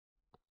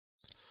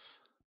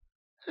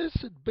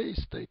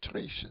Acid-base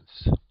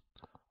titrations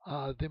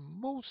are the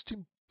most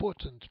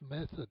important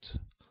method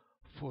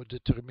for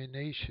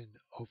determination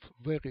of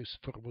various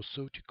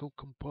pharmaceutical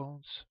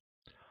compounds,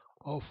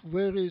 of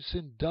various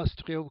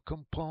industrial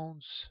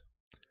compounds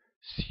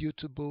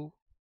suitable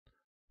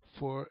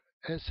for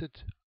acid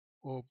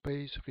or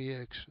base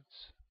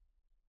reactions.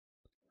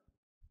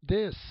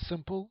 They are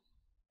simple,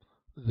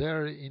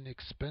 they're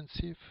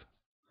inexpensive,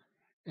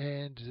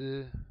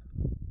 and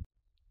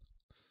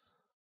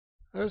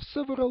there are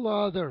several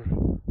other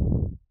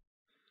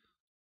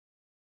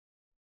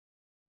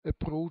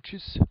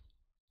approaches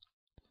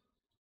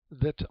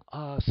that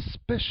are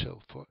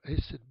special for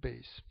acid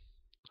base.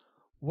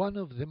 One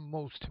of the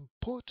most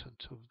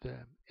important of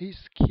them is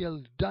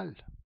Kjeldahl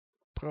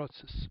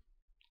process.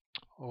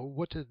 Or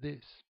what is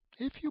this?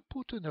 If you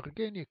put an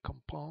organic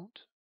compound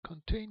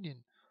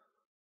containing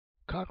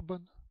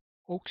carbon,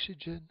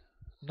 oxygen,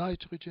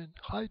 nitrogen,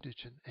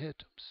 hydrogen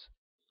atoms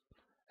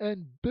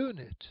and burn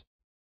it,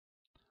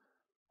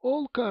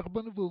 all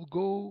carbon will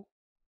go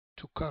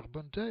to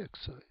carbon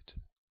dioxide.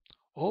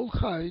 All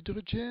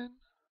hydrogen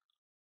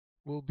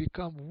will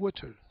become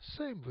water,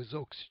 same with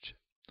oxygen.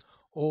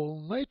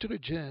 All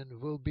nitrogen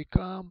will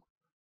become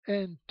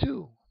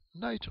N2,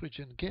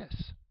 nitrogen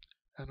gas.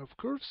 And of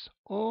course,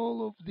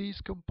 all of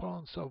these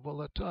compounds are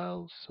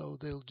volatile, so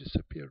they'll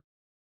disappear.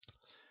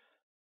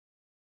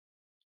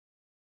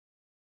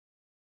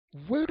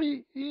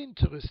 Very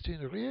interesting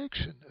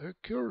reaction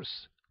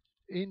occurs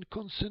in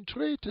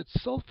concentrated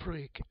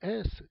sulfuric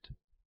acid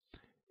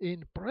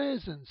in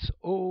presence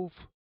of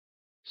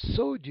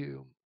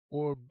sodium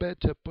or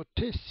beta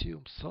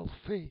potassium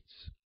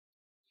sulfates.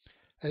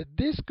 At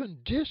these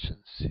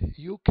conditions,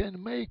 you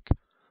can make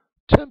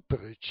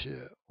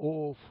temperature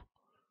of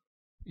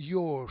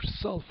your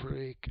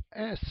sulfuric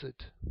acid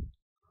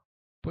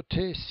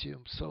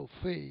potassium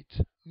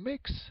sulfate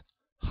mix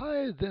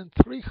higher than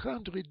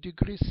 300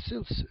 degrees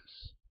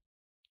Celsius.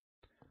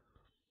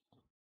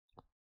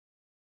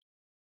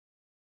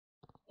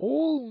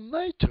 All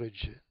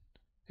nitrogen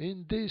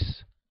in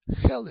this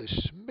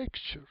hellish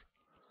mixture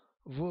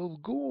will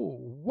go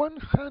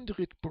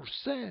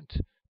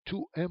 100%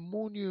 to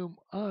ammonium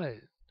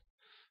ion,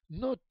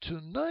 not to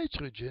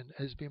nitrogen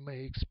as we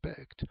may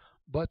expect,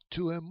 but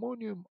to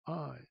ammonium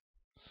ion.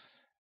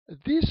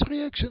 This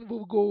reaction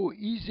will go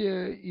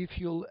easier if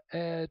you'll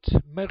add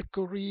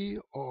mercury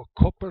or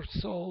copper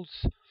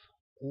salts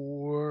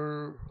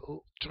or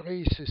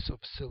traces of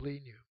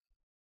selenium.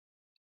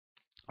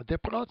 The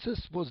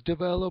process was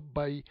developed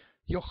by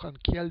Johann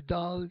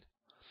Kjeldahl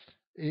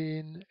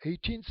in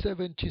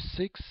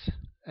 1876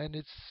 and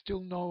it's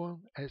still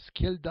known as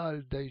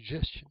Kjeldahl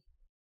digestion.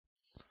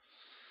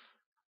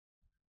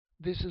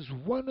 This is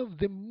one of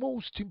the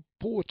most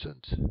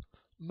important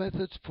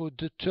methods for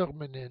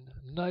determining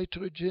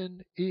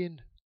nitrogen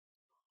in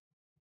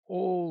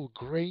all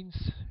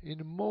grains,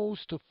 in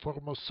most of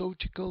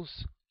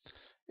pharmaceuticals,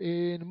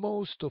 in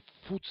most of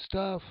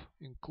foodstuff,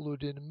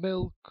 including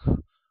milk,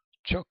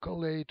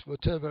 chocolate,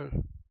 whatever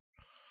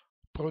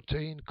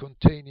protein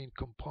containing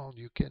compound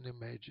you can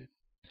imagine.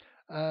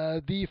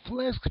 The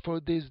flask for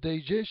this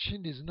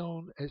digestion is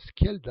known as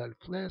Kjeldahl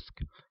flask.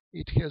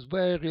 It has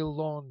very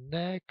long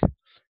neck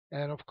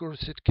and of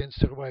course it can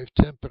survive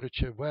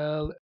temperature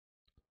well.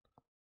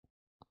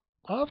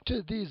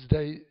 After this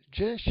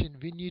digestion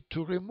we need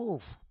to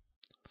remove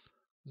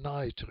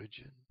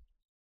nitrogen.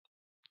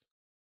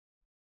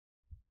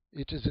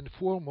 It is in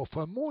form of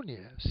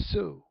ammonia,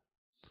 so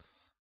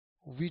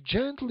we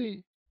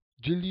gently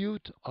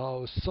dilute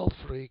our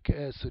sulfuric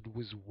acid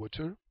with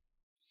water,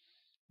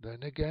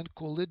 then again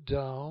cool it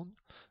down,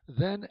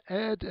 then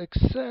add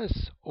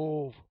excess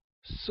of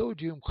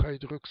sodium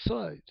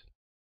hydroxide,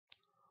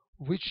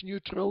 which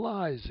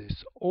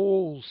neutralizes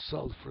all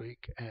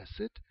sulfuric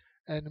acid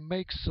and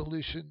makes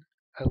solution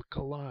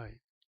alkaline.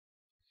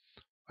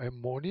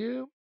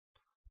 Ammonium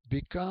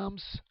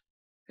becomes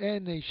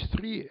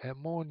NH3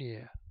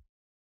 ammonia,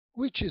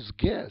 which is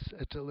gas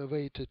at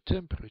elevated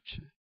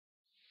temperature.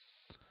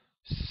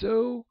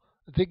 So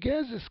the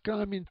gases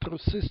come in through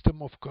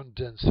system of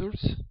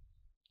condensers.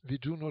 We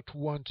do not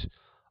want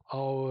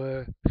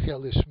our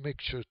hellish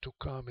mixture to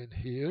come in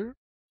here.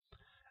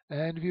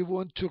 And we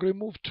want to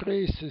remove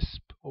traces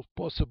of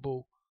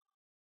possible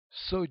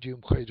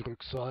sodium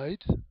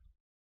hydroxide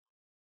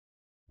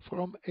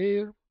from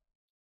air.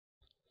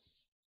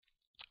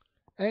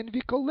 And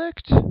we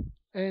collect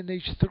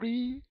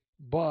NH3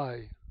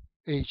 by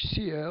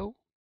HCl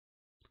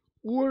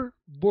or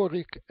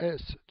boric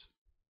acid.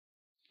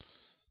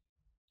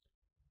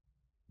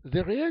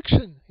 The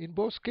reaction in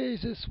both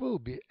cases will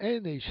be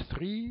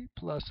NH3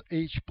 plus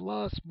H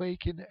plus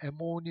making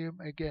ammonium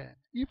again.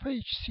 If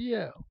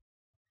HCl,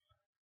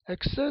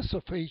 excess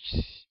of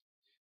H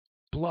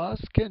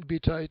plus can be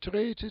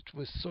titrated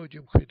with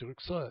sodium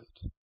hydroxide.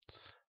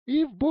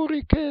 If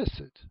boric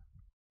acid,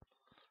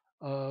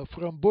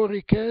 from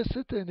boric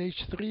acid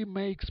NH3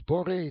 makes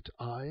borate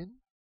ion,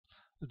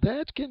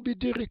 that can be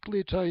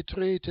directly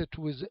titrated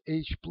with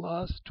H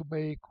plus to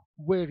make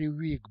very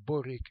weak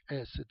boric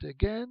acid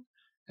again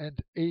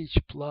and H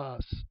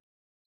plus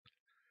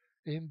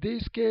In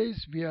this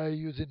case, we are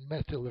using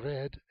methyl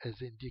red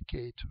as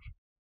indicator.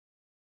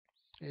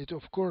 It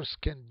of course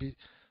can be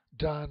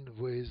done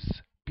with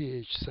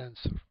pH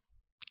sensor.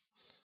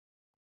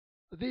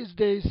 These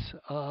days,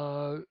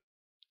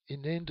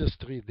 in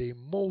industry, they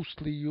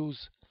mostly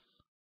use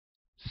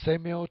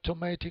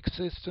semi-automatic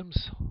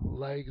systems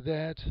like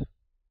that.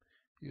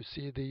 You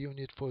see the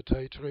unit for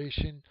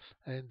titration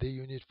and the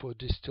unit for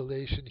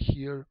distillation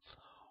here,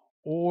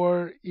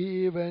 or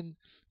even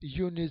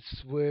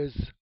units with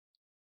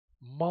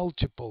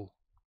multiple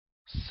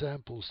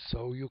samples,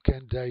 so you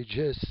can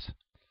digest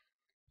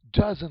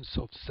dozens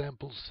of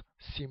samples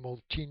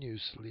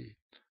simultaneously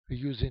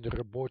using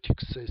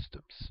robotic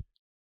systems.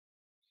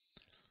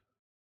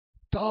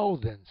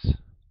 Thousands,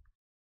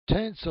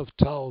 tens of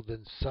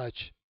thousands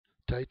such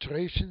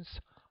titrations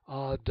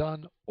are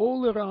done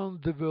all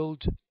around the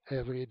world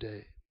every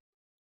day.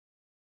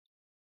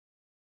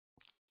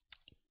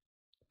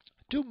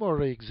 Two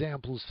more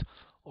examples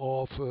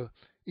of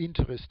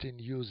interesting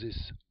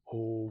uses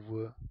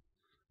of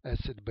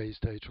acid-base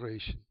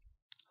titration.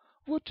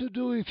 What to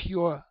do if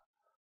your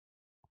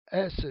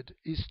acid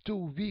is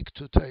too weak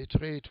to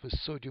titrate with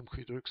sodium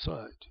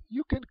hydroxide?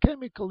 You can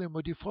chemically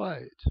modify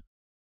it.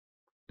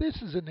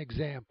 This is an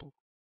example.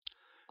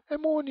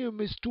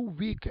 Ammonium is too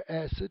weak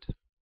acid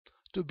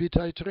to be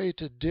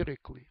titrated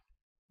directly,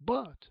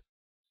 but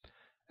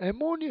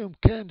ammonium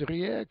can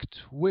react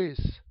with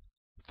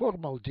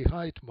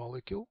formaldehyde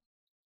molecule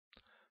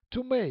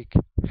to make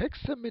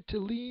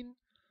hexamethylene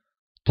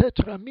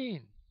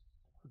tetramine,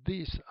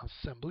 this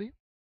assembly,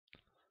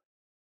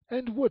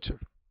 and water.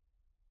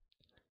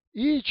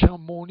 Each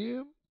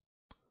ammonium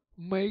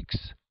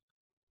makes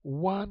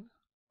one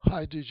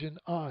hydrogen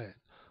ion.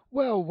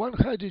 Well, one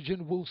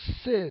hydrogen will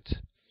sit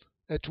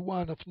at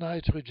one of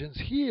nitrogens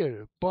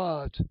here,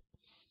 but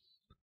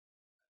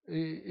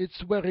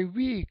it's very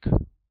weak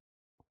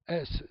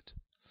acid.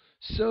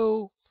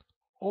 So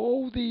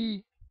all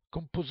the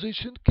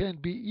composition can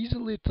be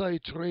easily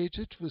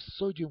titrated with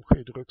sodium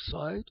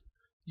hydroxide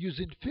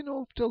using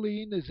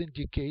phenolphthalein as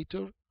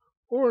indicator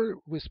or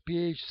with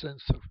pH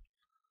sensor.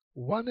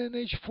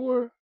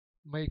 1NH4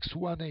 makes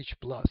 1H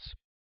plus.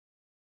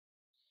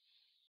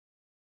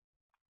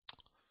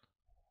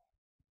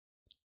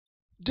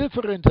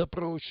 Different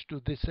approach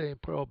to the same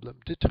problem.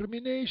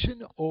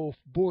 Determination of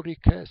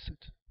boric acid.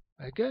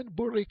 Again,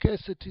 boric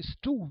acid is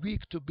too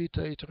weak to be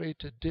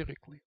titrated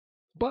directly.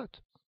 But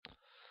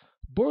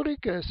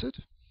boric acid,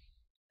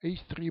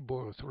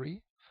 H3BOR3,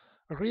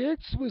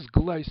 reacts with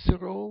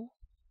glycerol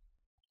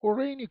or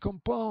any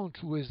compound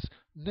with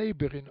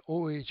neighboring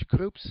OH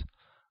groups,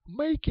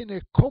 making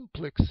a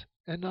complex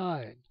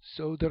anion.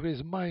 So there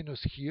is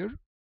minus here,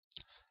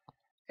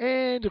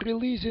 and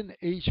releasing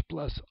H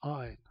plus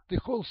ion. The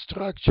whole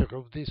structure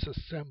of this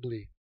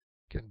assembly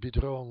can be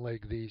drawn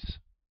like this.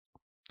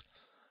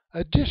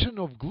 Addition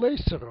of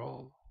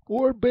glycerol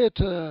or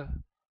beta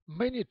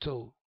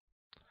mannitol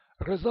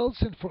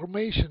results in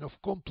formation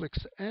of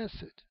complex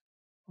acid,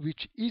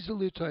 which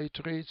easily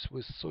titrates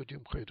with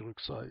sodium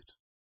hydroxide.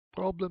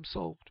 Problem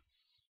solved.